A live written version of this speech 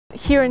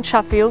Here in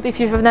Sheffield, if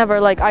you've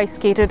never like ice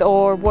skated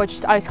or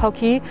watched ice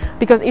hockey,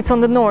 because it's on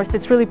the north,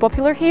 it's really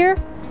popular here.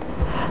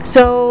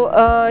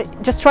 So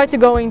just try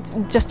going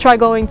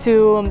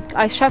to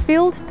Ice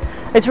Sheffield.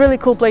 It's a really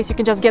cool place. You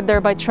can just get there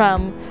by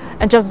tram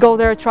and just go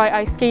there, try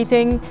ice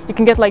skating. You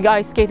can get like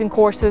ice skating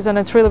courses, and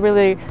it's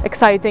really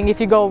exciting. If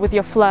you go with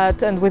your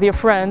flat and with your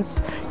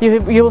friends,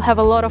 you'll have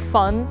a lot of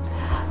fun.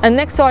 And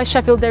next to Ice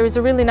Sheffield there is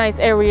a really nice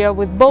area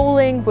with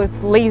bowling,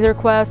 with laser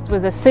quest,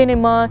 with a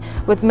cinema,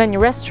 with many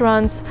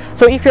restaurants.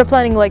 So if you're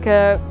planning like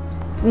a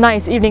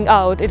nice evening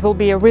out, it will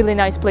be a really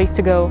nice place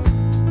to go.